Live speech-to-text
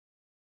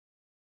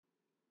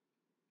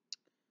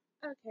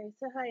Okay,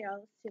 so hi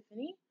y'all, it's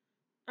Tiffany.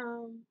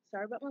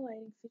 Sorry about my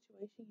lighting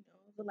situation.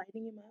 The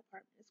lighting in my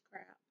apartment is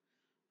crap.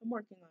 I'm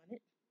working on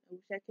it. I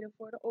wish I could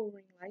afford an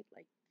O-ring light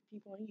like the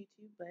people on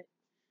YouTube, but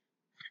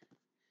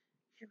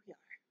here we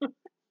are.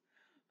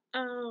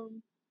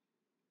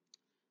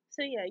 So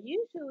yeah,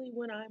 usually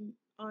when I'm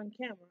on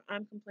camera,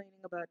 I'm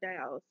complaining about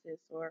dialysis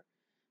or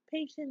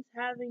patients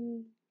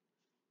having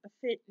a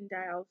fit in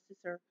dialysis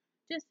or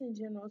just in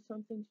general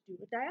something to do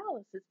with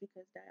dialysis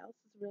because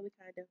dialysis really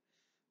kind of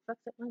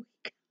fucks up my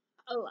week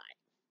a lot.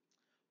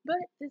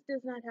 But this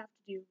does not have to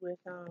do with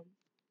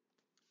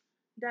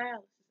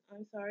dialysis.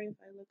 I'm sorry if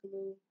I look a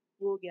little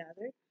wool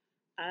gathered.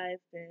 I've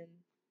been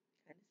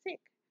kind of sick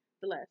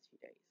the last few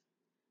days.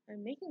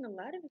 I'm making a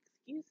lot of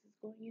excuses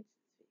going into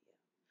this video.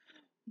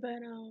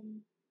 But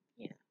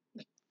yeah.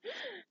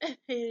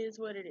 It is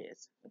what it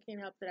is. I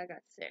can't help that I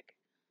got sick.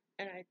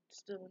 And I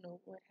still don't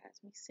know what has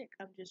me sick.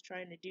 I'm just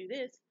trying to do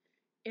this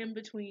in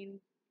between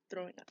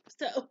throwing up.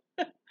 So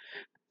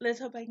let's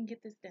hope I can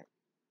get this done.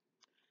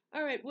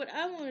 Alright, what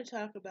I want to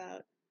talk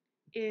about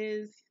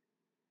is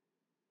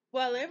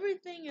while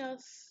everything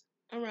else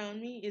around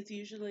me is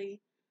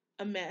usually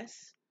a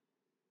mess,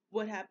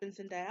 what happens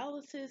in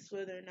dialysis,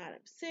 whether or not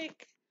I'm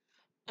sick,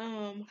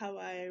 how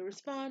I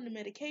respond to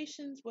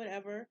medications,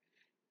 whatever,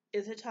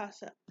 is a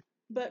toss up.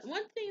 But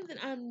one thing that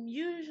I'm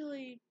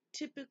usually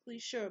typically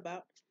sure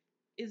about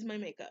is my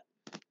makeup.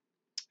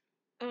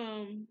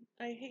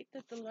 I hate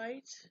that the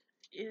light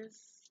is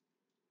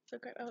so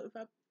crap. Oh, if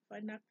I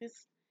knock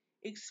this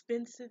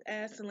expensive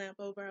ass lamp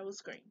over, I will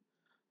scream.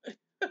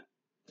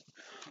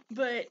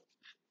 But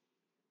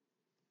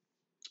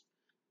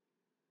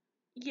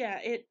yeah,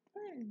 it.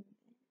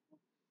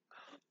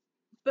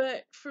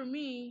 But for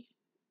me,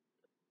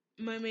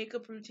 my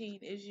makeup routine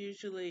is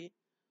usually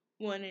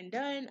one and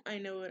done. I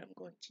know what I'm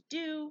going to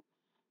do.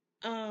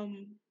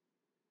 Um,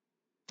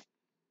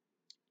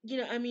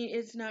 I mean,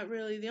 it's not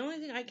really the only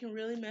thing I can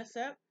really mess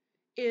up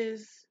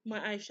is my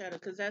eyeshadow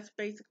because that's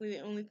basically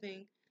the only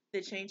thing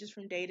that changes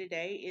from day to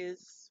day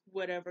is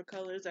whatever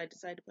colors I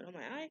decide to put on my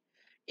eye.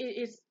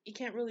 It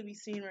can't really be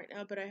seen right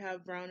now, but I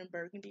have brown and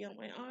burgundy on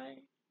my eye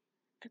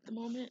at the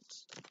moment.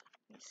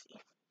 Let me see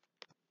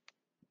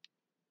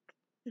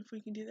if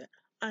we can do that.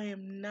 I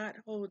am not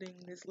holding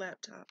this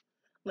laptop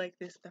like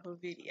this the whole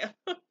video.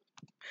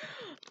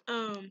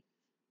 um,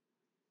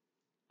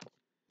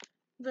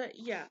 but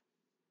yeah.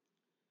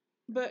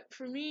 But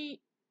for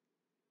me,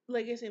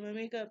 like I said, my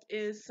makeup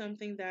is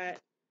something I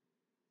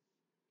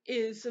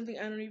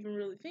don't even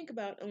really think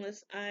about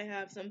unless I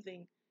have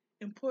something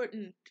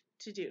important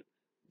to do.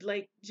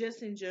 Like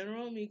just in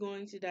general, me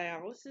going to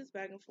dialysis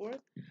back and forth.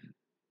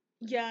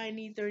 Yeah, I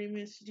need 30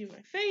 minutes to do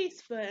my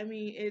face, but I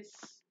mean, it's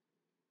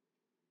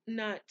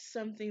not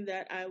something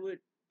that I would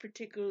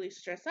particularly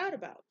stress out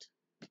about.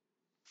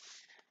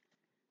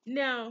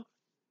 Now,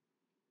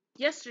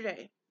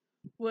 yesterday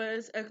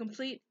was a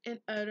complete and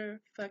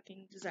utter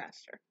fucking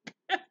disaster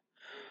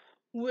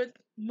with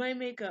my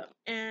makeup,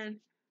 and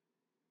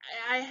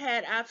I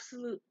had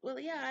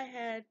I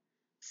had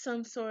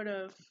some sort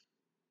of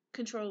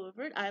control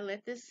over it. I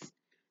let this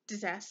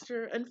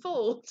disaster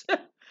unfold.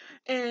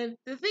 And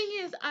the thing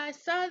is, I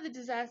saw the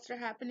disaster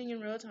happening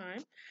in real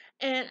time,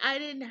 and I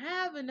didn't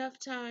have enough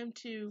time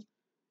to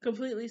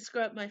completely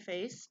scrub my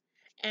face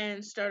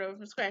and start over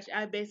from scratch.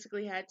 I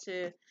basically had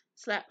to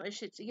slap my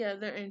shit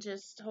together and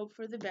just hope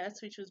for the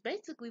best, which was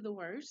basically the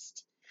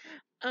worst.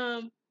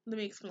 Let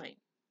me explain.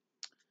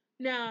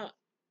 Now,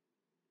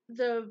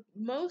 the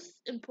most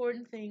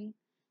important thing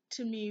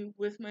to me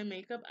with my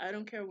makeup, I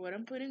don't care what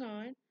I'm putting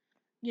on,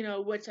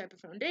 what type of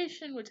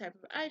foundation, what type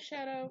of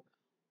eyeshadow,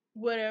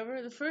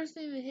 whatever. The first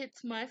thing that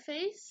hits my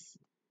face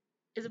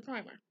is a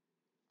primer.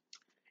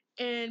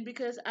 And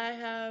because I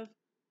have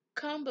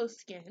combo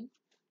skin,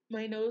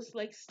 my nose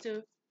likes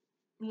to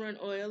run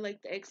oil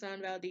like the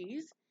Exxon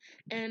Valdez,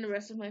 and the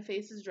rest of my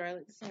face is dry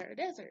like the Sahara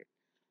Desert.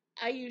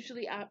 I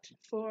usually opt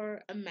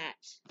for a matte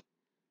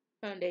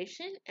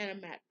foundation and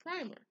a matte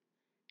primer.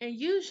 And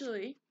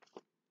usually,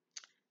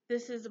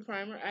 this is the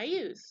primer I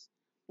use,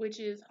 which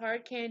is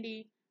Hard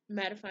Candy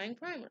Mattifying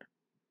Primer.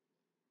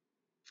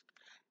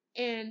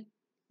 And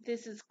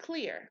this is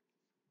clear.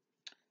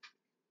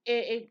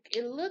 It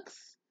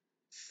looks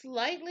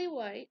slightly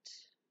white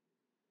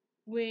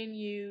when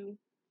you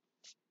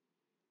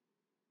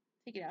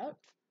take it out,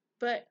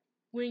 but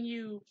when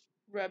you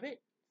rub it,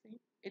 see,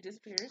 it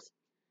disappears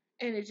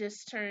and it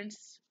just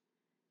turns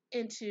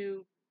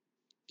into,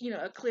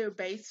 a clear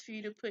base for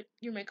you to put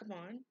your makeup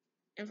on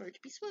and for it to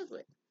be smooth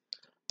with.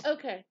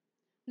 Okay,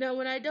 now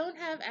when I don't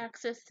have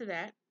access to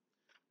that,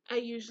 I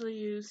usually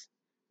use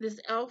this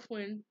Elf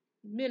Win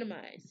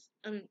Minimize,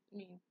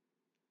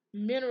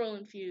 mineral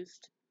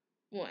infused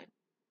one,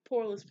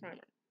 poreless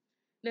primer.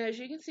 Now, as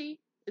you can see,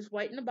 it's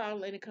white in the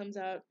bottle and it comes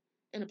out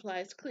and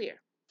applies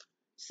clear.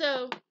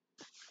 So,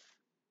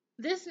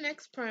 this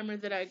next primer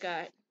that I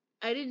got,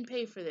 I didn't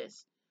pay for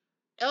this.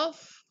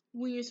 Elf,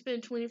 when you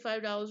spend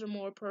 $25 or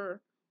more per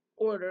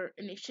order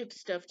and they ship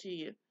stuff to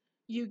you,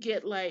 you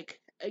get like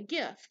a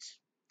gift.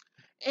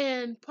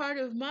 And part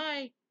of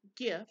my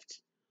gift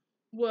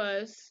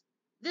was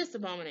this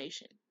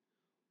abomination,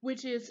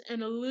 which is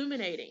an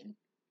Illuminating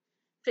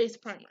face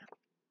primer.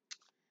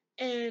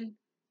 And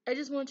I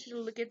just want you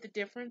to look at the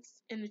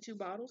difference in the two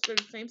bottles. They're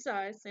the same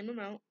size, same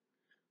amount.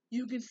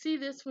 You can see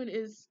this one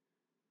is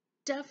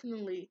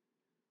definitely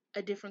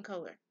a different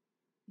color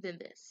than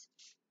this.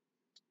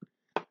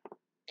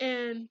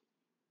 And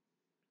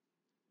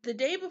the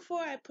day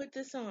before I put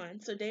this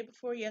on, so day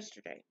before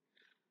yesterday,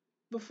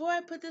 before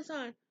I put this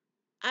on,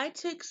 I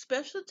took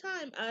special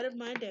time out of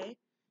my day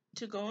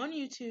to go on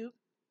YouTube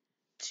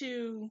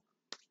to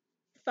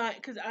find,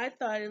 because I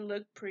thought it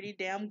looked pretty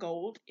damn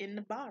gold in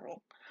the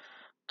bottle.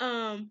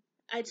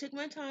 I took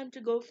my time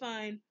to go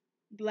find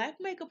black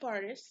makeup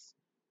artists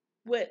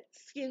with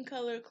skin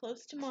color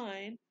close to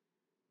mine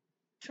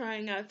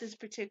trying out this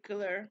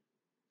particular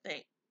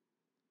thing,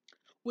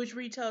 which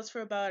retails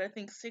for about, I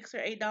think, $6 or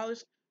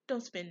 $8.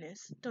 Don't spend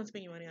this. Don't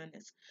spend your money on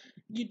this.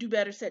 You do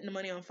better setting the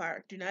money on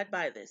fire. Do not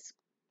buy this.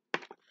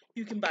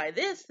 You can buy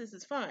this. This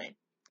is fine.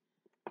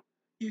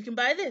 You can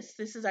buy this.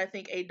 This is, I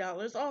think,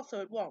 $8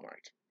 also at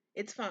Walmart.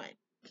 It's fine.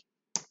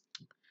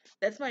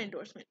 That's my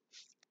endorsement.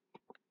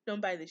 Don't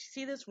buy this.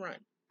 You see this? Run.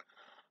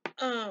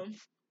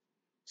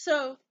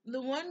 So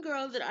the one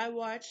girl that I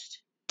watched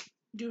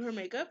do her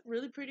makeup,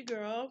 really pretty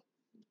girl,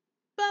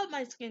 about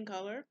my skin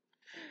color,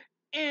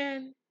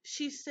 and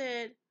she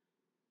said,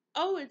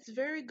 "Oh, it's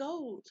very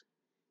gold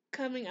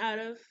coming out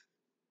of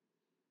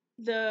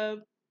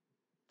the,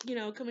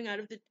 coming out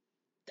of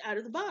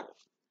the bottle."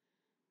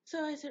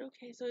 So I said,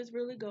 "Okay, so it's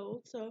really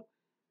gold." So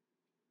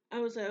I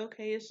was like,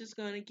 "Okay, it's just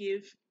gonna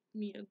give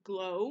me a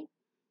glow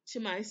to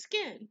my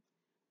skin,"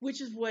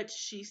 which is what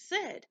she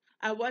said.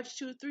 I watched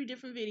 2 or 3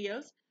 different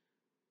videos.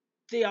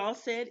 They all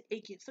said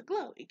it gives a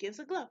glow. It gives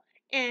a glow.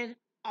 And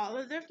all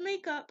of their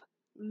makeup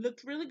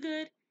looked really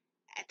good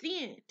at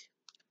the end.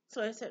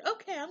 So I said,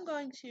 okay, I'm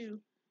going to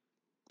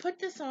put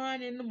this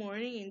on in the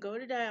morning and go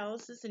to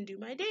dialysis and do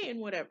my day and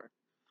whatever.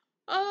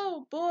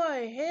 Oh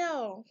boy,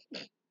 hell.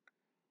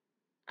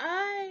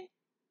 I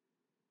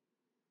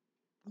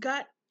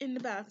got in the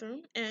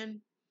bathroom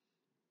and,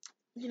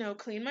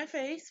 cleaned my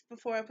face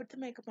before I put the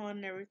makeup on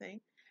and everything.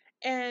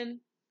 And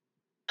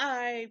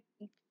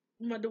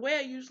the way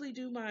I usually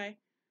do my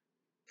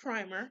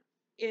primer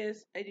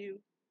is I do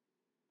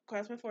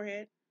across my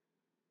forehead,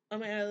 on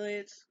my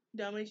eyelids,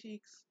 down my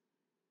cheeks,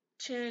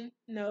 chin,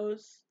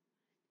 nose,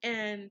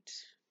 and,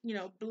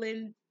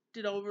 blend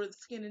it over the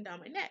skin and down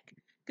my neck.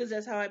 Because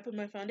that's how I put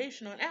my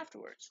foundation on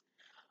afterwards.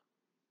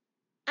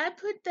 I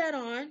put that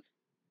on,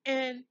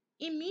 and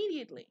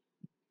immediately,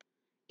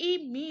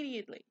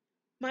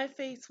 my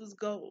face was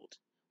gold.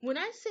 When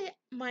I say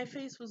my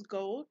face was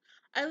gold,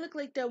 I look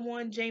like that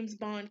one James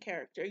Bond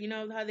character. You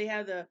know how they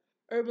have the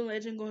urban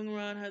legend going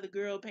around how the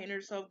girl painted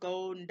herself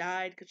gold and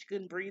died because she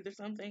couldn't breathe or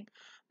something?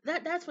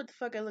 That's what the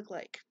fuck I look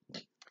like.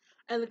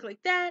 I look like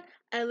that.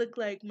 I look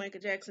like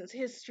Michael Jackson's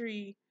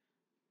History,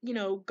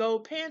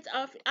 gold pants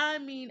outfit. I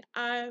mean,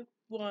 I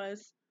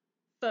was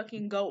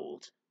fucking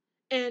gold.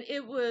 And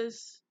it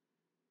was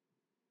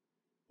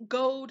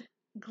gold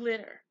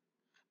glitter.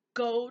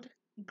 Gold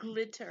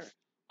glitter.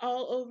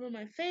 All over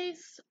my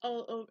face,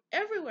 all over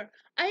everywhere.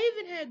 I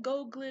even had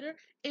gold glitter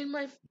in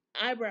my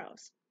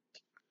eyebrows.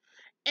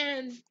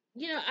 And,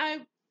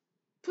 I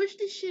pushed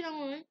this shit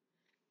on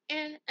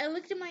and I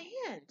looked at my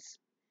hands.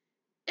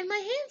 And my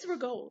hands were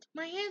gold.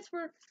 My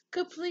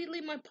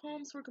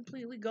palms were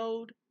completely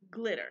gold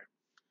glitter.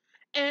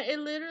 And it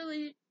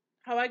literally,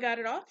 how I got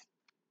it off,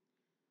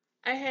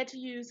 I had to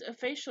use a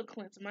facial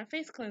cleanser, my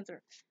face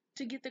cleanser,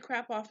 to get the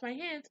crap off my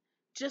hands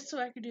just so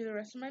I could do the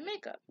rest of my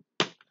makeup.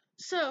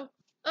 So,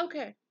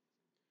 okay,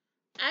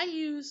 I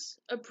use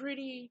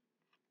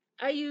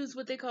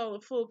what they call a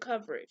full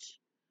coverage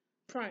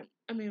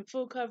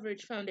full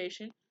coverage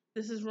foundation.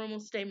 This is Rimmel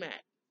Stay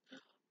Matte.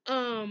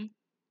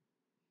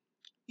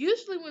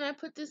 Usually when I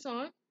put this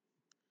on,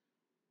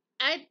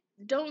 I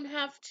don't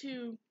have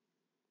to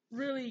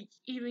really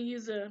even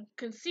use a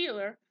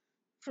concealer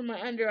for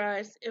my under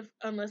eyes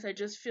unless I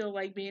just feel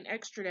like being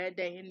extra that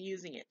day and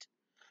using it.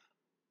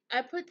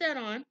 I put that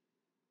on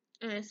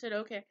and I said,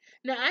 okay.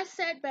 Now I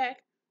sat back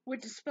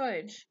with the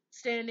sponge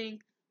standing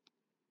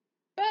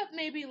about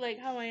maybe like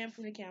how I am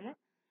from the camera,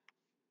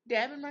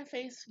 dabbing my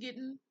face,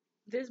 getting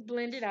this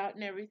blended out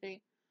and everything.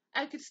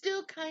 I could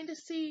still kind of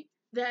see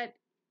that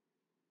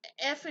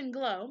effing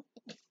glow,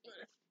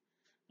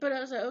 but I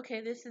was like,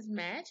 okay, this is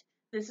matte.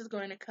 This is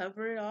going to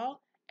cover it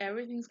all.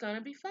 Everything's going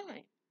to be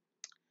fine.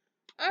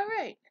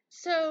 Alright,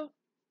 so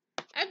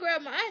I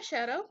grabbed my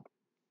eyeshadow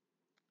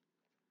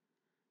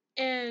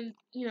and,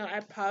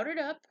 I powdered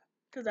up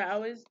because I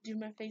always do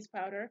my face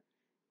powder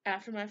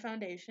after my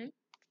foundation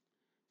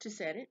to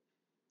set it.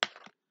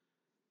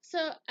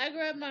 So I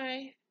grabbed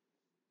my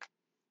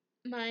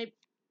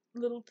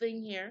little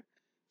thing here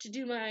to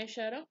do my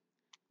eyeshadow,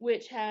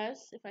 which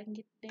has, if I can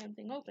get the damn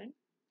thing open,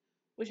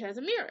 which has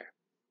a mirror.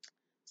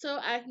 So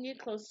I can get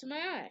close to my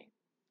eye.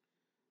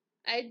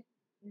 I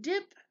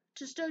dip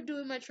to start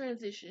doing my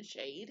transition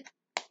shade,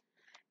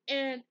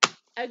 and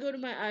I go to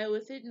my eye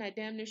with it, and I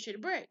damn near shit a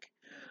brick.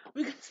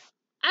 Because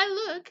I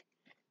look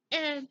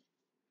And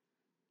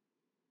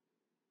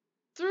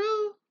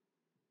through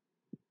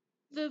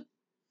the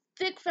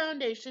thick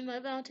foundation, my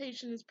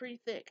foundation is pretty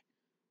thick.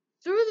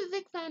 Through the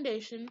thick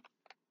foundation,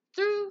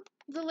 through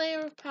the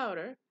layer of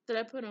powder that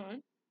I put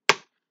on,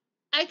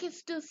 I can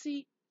still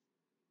see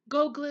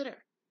gold glitter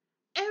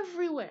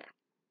everywhere.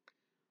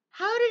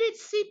 How did it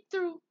seep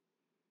through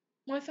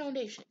my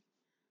foundation?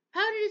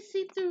 How did it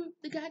seep through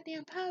the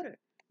goddamn powder?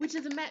 Which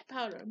is a matte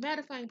powder,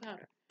 mattifying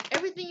powder.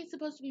 Everything is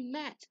supposed to be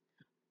matte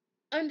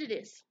under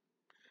this.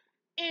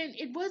 And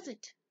it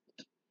wasn't.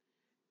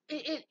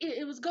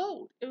 It was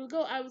gold. It was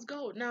gold. I was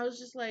gold. And I was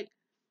just like,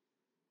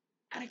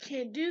 I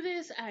can't do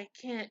this. I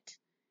can't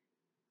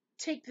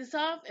take this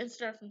off and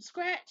start from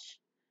scratch.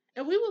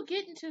 And we will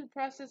get into the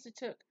process it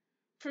took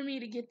for me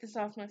to get this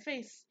off my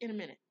face in a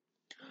minute.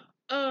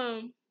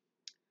 Um,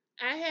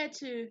 I had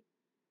to,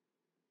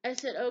 I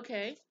said,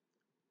 okay,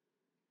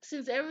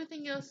 since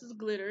everything else is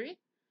glittery,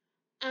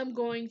 I'm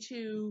going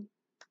to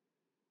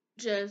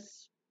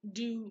just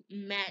do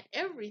matte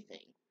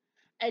everything.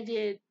 I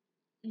did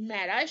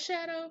matte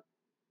eyeshadow,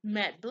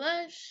 matte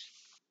blush.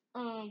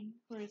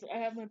 Where is it? I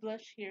have my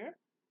blush here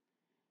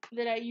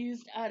that I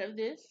used out of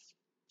this.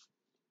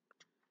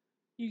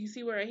 You can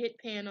see where I hit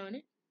pan on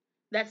it.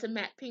 That's a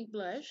matte pink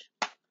blush.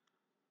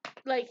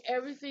 Like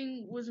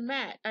everything was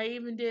matte. I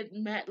even did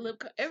matte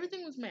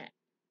everything was matte.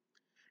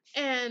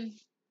 And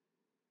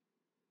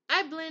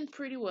I blend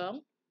pretty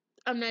well.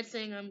 I'm not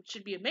saying I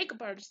should be a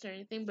makeup artist or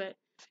anything, but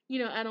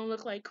I don't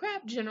look like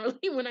crap generally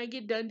when I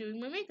get done doing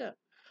my makeup.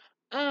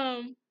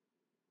 Um,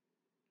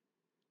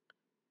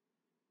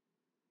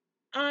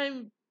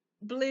 I'm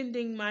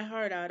blending my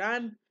heart out.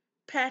 I'm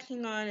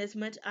packing on as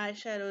much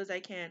eyeshadow as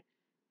I can.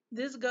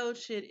 This gold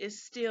shit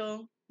is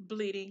still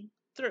bleeding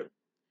through.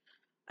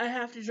 I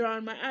have to draw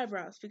on my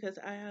eyebrows because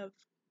I have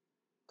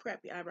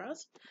crappy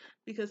eyebrows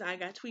because I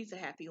got tweezers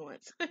happy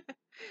once.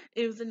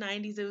 It was the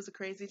 90s. It was a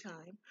crazy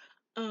time.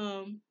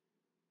 Um,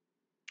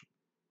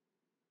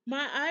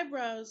 my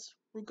eyebrows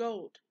were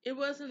gold. It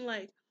wasn't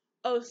like,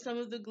 oh, some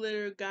of the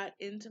glitter got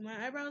into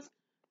my eyebrows.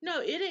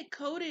 No, it had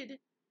coated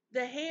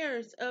the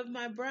hairs of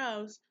my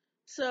brows,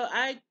 so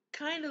I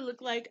kind of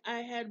looked like I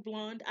had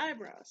blonde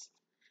eyebrows.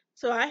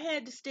 So I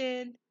had to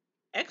stand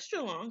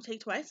extra long,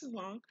 take twice as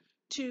long,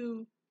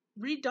 to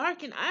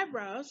redarken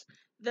eyebrows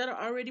that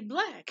are already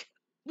black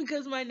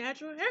because my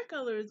natural hair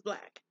color is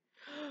black.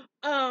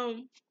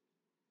 Um,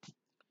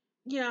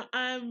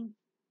 I'm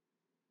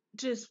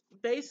just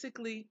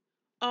basically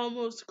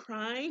almost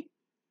crying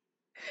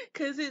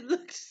because it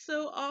looked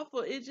so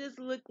awful. It just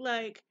looked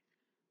like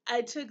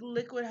I took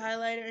liquid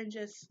highlighter and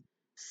just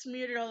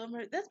smeared it all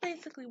over. That's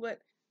basically what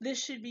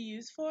this should be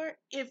used for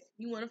if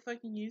you want to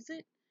fucking use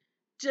it.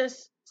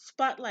 Just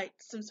spotlight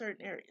some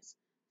certain areas.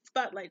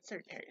 Spotlight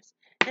certain areas.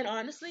 And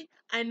honestly,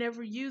 I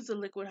never use a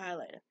liquid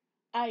highlighter.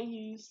 I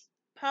use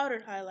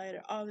powdered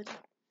highlighter all the time.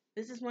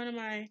 This is one of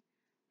my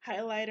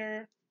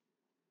highlighter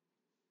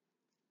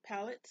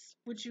palettes,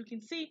 which you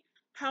can see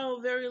how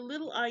very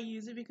little I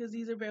use it because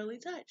these are barely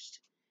touched.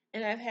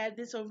 And I've had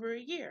this over a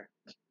year.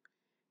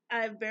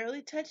 I've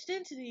barely touched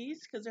into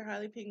these because they're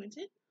highly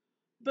pigmented.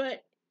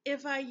 But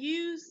if I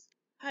use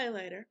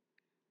highlighter,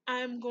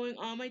 I'm going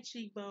on my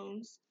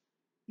cheekbones,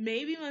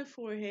 maybe my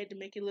forehead to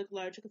make it look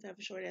larger because I have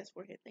a short ass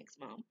forehead. Thanks,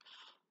 mom.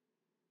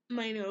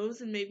 My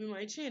nose and maybe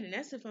my chin, and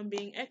that's if I'm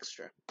being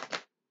extra.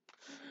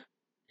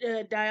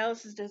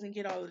 Dialysis doesn't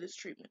get all of this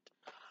treatment.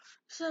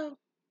 So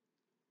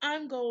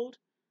I'm gold.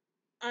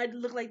 I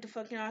look like the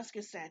fucking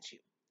Oscar statue.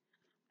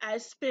 I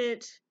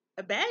spent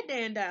a bad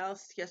day in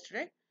dialysis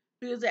yesterday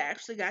because I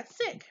actually got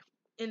sick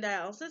in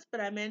dialysis, but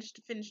I managed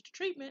to finish the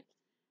treatment,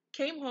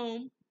 came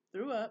home,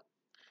 threw up,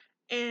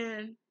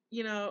 and,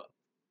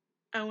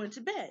 I went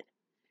to bed.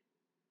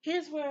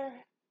 Here's where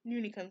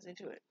Noonie comes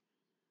into it.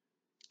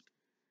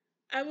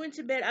 I went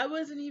to bed. I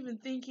wasn't even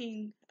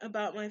thinking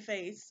about my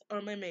face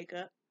or my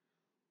makeup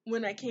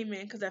when I came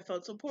in because I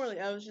felt so poorly.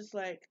 I was just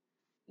like,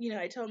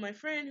 I told my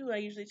friend who I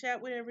usually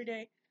chat with every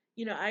day,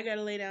 I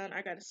gotta lay down,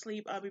 I gotta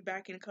sleep, I'll be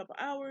back in a couple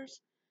hours.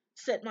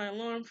 Set my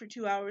alarm for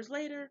 2 hours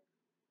later,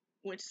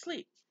 went to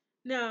sleep.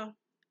 Now,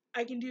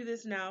 I can do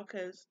this now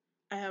because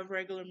I have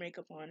regular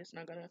makeup on. It's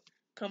not gonna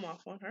come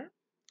off on her.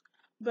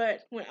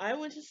 But when I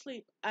went to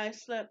sleep, I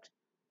slept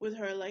with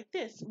her like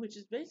this, which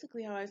is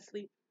basically how I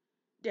sleep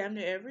damn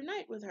near every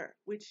night with her,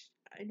 which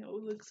I know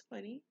looks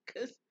funny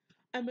because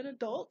I'm an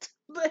adult,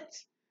 but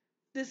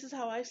this is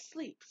how I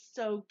sleep.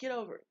 So get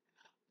over it.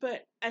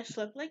 But I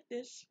slept like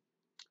this,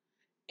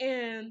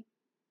 and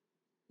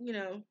you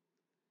know,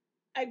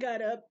 I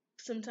got up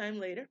sometime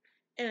later,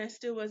 and I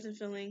still wasn't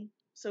feeling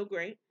so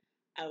great.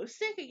 I was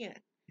sick again.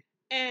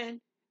 And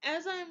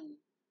as I'm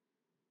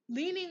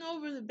leaning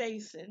over the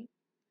basin,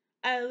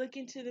 I look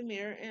into the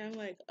mirror and I'm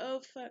like, oh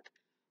fuck,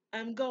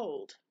 I'm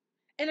gold.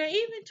 And I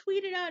even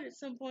tweeted out at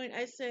some point,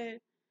 I said,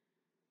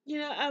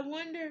 I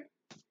wonder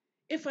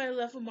if I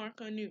left a mark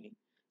on Noonie.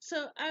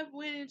 So I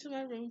went into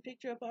my room,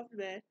 picked her up off the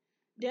bed.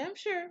 Damn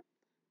sure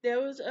there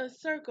was a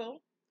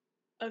circle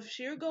of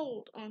sheer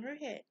gold on her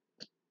head,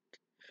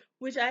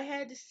 which I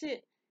had to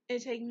sit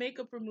and take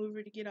makeup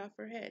remover to get off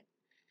her head.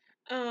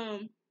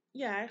 Um,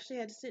 yeah, I actually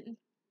had to sit and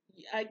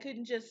I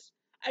couldn't just.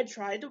 I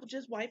tried to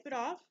just wipe it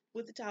off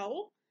with a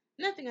towel.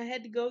 Nothing. I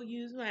had to go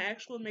use my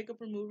actual makeup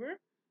remover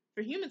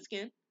for human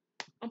skin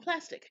on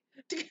plastic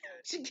to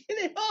get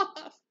it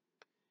off.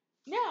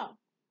 Now,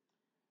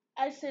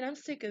 I said, I'm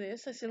sick of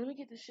this. I said, let me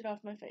get this shit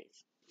off my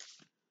face.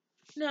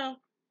 Now,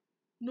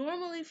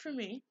 normally for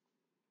me,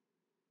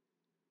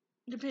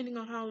 depending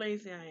on how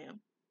lazy I am,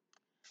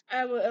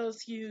 I will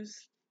else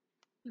use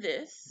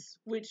this,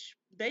 which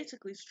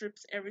basically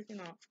strips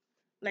everything off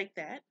like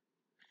that,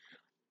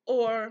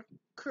 or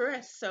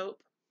Caress soap,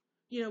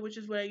 which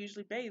is what I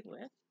usually bathe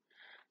with.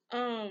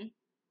 Um,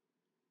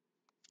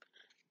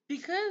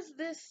 because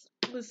this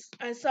was,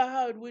 I saw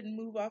how it wouldn't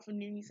move off of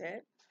Nooney's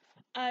head.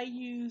 I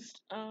used,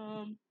 I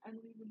don't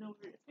even know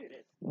where it is. Here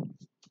it is.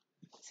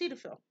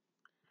 Cetaphil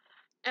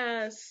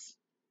as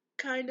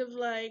kind of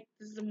like,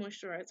 this is a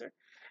moisturizer,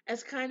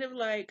 as kind of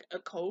like a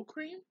cold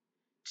cream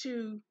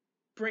to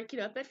break it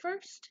up at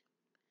first.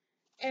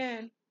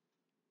 And,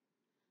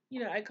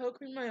 I cold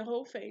creamed my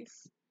whole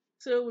face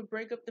so it would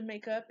break up the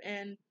makeup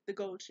and the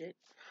gold shit.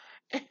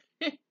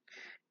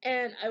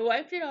 And I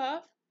wiped it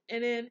off,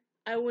 and then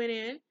I went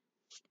in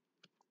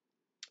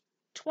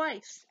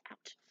twice.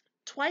 Ouch.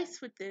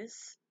 Twice with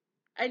this.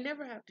 I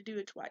never have to do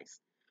it twice.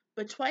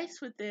 But twice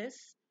with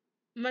this,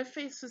 my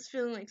face was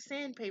feeling like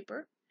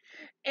sandpaper,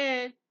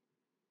 and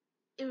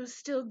it was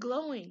still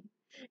glowing.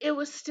 It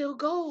was still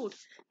gold.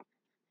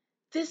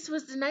 This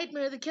was the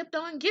nightmare that kept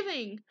on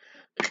giving.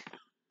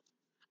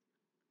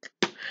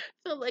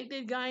 Felt like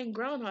the guy in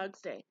Groundhog's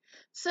Day.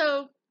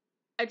 So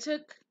I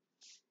took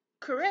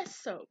Caress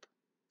soap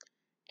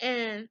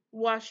and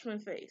washed my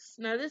face.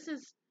 Now this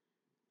is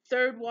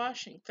third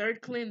washing, third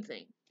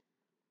cleansing.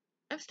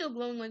 I'm still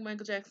blowing like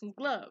Michael Jackson's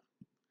glove.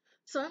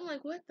 So I'm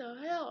like, what the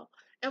hell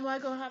am I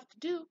gonna have to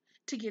do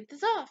to get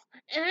this off?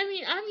 And I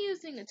mean, I'm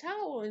using a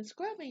towel and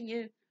scrubbing,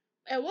 and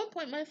at one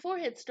point my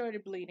forehead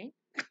started bleeding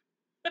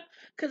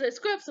because I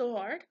scrubbed so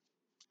hard.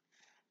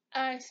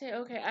 I said,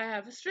 okay, I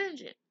have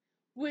astringent,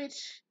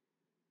 which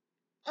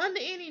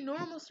under any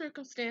normal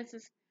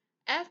circumstances,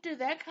 after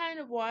that kind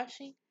of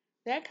washing,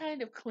 that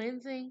kind of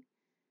cleansing,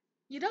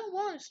 you don't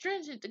want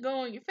astringent to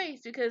go on your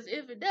face because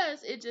if it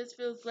does, it just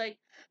feels like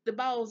the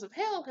bowels of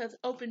hell has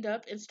opened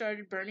up and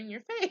started burning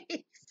your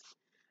face.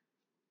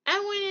 I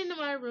went into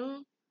my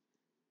room,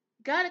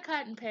 got a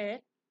cotton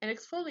pad, an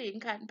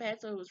exfoliating cotton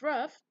pad so it was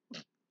rough,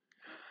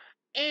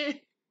 and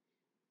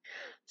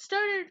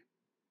started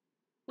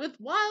with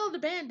wild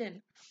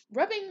abandon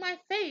rubbing my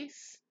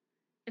face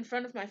in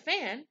front of my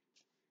fan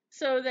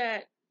so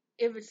that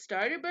if it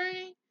started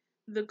burning,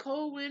 the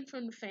cold wind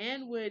from the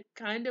fan would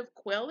kind of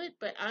quell it,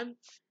 but I'm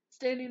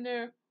standing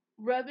there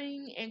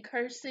rubbing and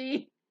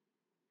cursing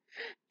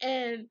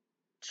and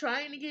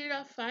trying to get it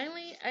off.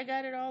 Finally, I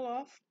got it all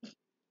off.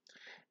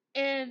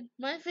 And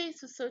my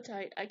face was so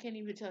tight, I can't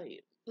even tell you.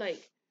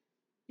 Like,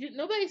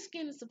 nobody's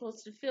skin is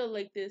supposed to feel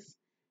like this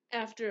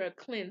after a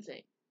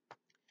cleansing.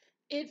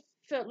 It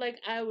felt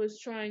like I was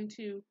trying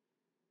to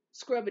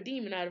scrub a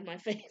demon out of my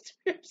face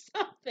or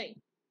something.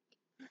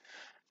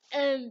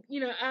 And,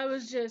 I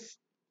was just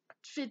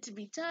fit to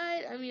be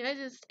tied. I mean,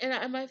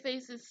 my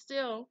face is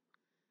still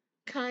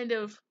kind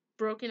of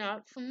broken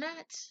out from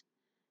that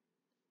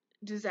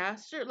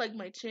disaster. Like,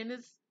 my chin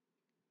is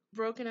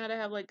broken out. I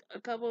have like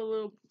a couple of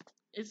little,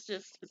 it's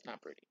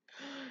not pretty.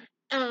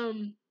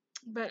 Um,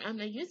 but I'm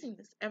not using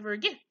this ever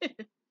again.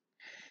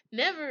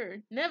 Never,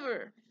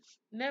 never,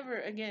 never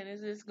again is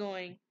this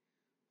going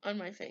on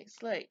my face.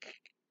 Like,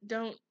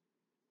 don't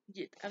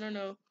I don't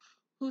know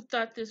who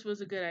thought this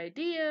was a good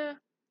idea.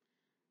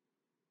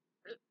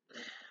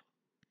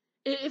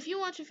 If you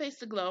want your face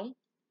to glow,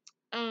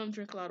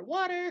 drink a lot of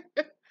water,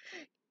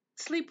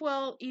 sleep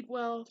well, eat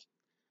well,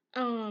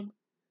 um,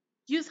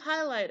 use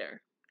highlighter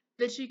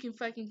that you can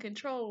fucking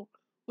control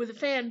with a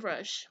fan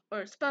brush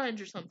or a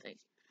sponge or something.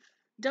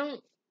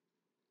 Don't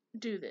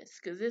do this,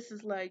 because this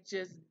is like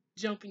just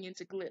jumping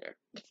into glitter.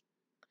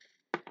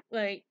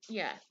 Like,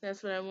 yeah,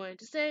 that's what I wanted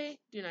to say.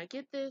 Do not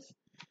get this.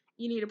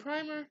 You need a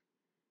primer.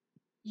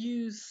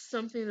 Use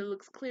something that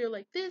looks clear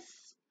like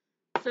this.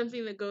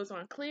 Something that goes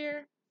on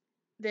clear.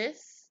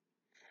 This.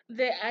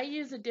 I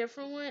use a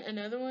different one,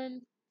 another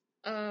one,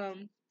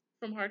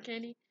 from Hard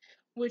Candy,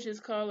 which is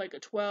called like a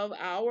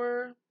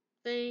 12-hour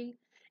thing.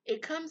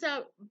 It comes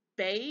out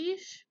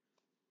beige,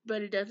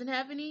 but it doesn't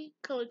have any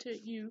color to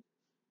it. You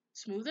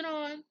smooth it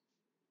on.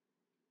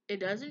 It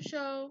doesn't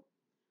show.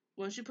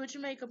 Once you put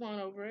your makeup on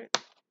over it,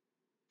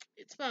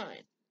 it's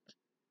fine.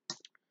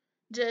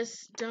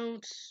 Just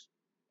don't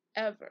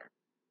ever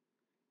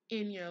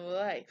in your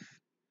life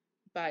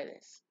buy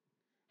this.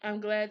 I'm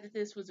glad that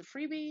this was a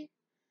freebie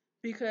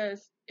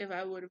because if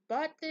I would have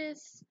bought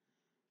this,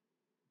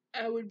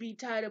 I would be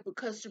tied up with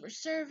customer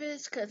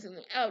service, cussing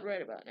them out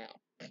right about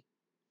now.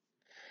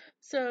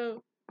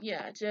 So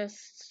yeah,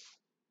 just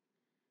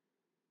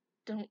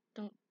don't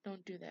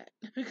do that.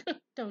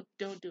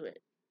 don't do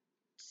it.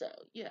 So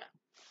yeah,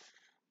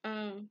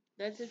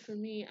 that's it for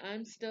me.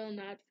 I'm still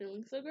not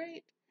feeling so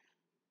great.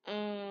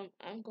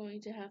 I'm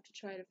going to have to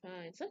try to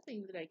find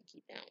something that I can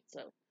keep down.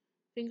 So,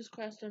 fingers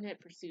crossed on that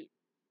pursuit.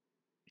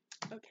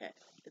 Okay,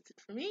 that's it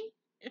for me.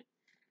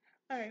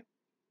 All right,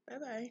 bye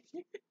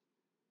bye.